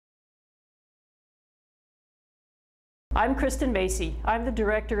I'm Kristin Macey. I'm the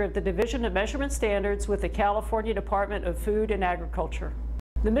Director of the Division of Measurement Standards with the California Department of Food and Agriculture.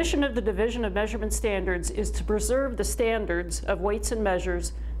 The mission of the Division of Measurement Standards is to preserve the standards of weights and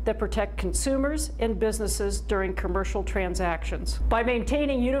measures that protect consumers and businesses during commercial transactions. By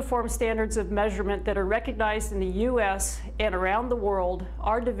maintaining uniform standards of measurement that are recognized in the U.S. and around the world,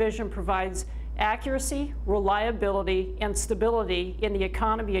 our division provides accuracy, reliability, and stability in the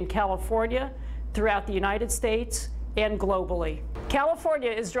economy in California, throughout the United States, and globally.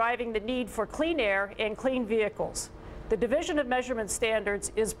 California is driving the need for clean air and clean vehicles. The Division of Measurement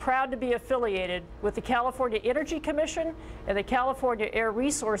Standards is proud to be affiliated with the California Energy Commission and the California Air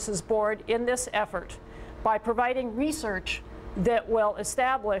Resources Board in this effort by providing research that will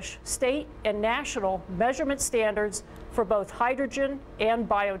establish state and national measurement standards for both hydrogen and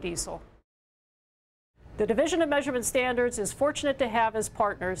biodiesel. The Division of Measurement Standards is fortunate to have as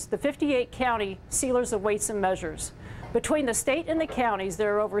partners the 58 county sealers of weights and measures. Between the state and the counties,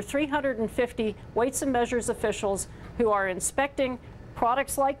 there are over 350 weights and measures officials who are inspecting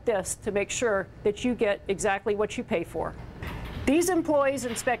products like this to make sure that you get exactly what you pay for. These employees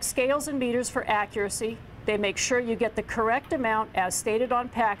inspect scales and meters for accuracy. They make sure you get the correct amount as stated on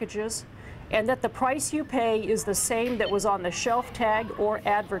packages, and that the price you pay is the same that was on the shelf tag or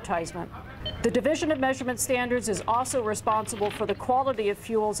advertisement. The Division of Measurement Standards is also responsible for the quality of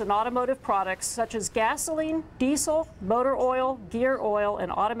fuels and automotive products such as gasoline, diesel, motor oil, gear oil,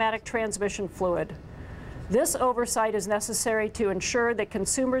 and automatic transmission fluid. This oversight is necessary to ensure that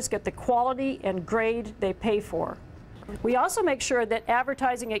consumers get the quality and grade they pay for. We also make sure that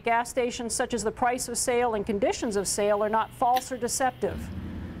advertising at gas stations such as the price of sale and conditions of sale are not false or deceptive.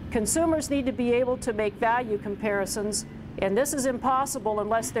 Consumers need to be able to make value comparisons, and this is impossible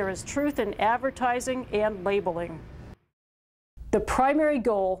unless there is truth in advertising and labeling. The primary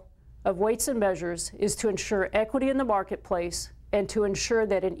goal of weights and measures is to ensure equity in the marketplace and to ensure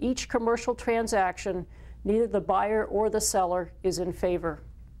that in each commercial transaction, neither the buyer or the seller is in favor.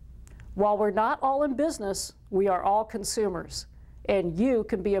 While we're not all in business, we are all consumers, and you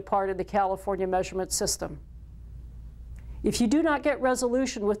can be a part of the California measurement system. If you do not get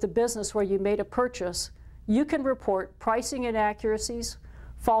resolution with the business where you made a purchase, you can report pricing inaccuracies,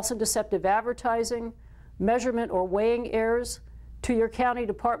 false and deceptive advertising, measurement or weighing errors to your county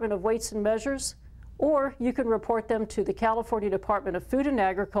Department of Weights and Measures, or you can report them to the California Department of Food and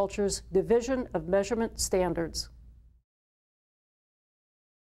Agriculture's Division of Measurement Standards.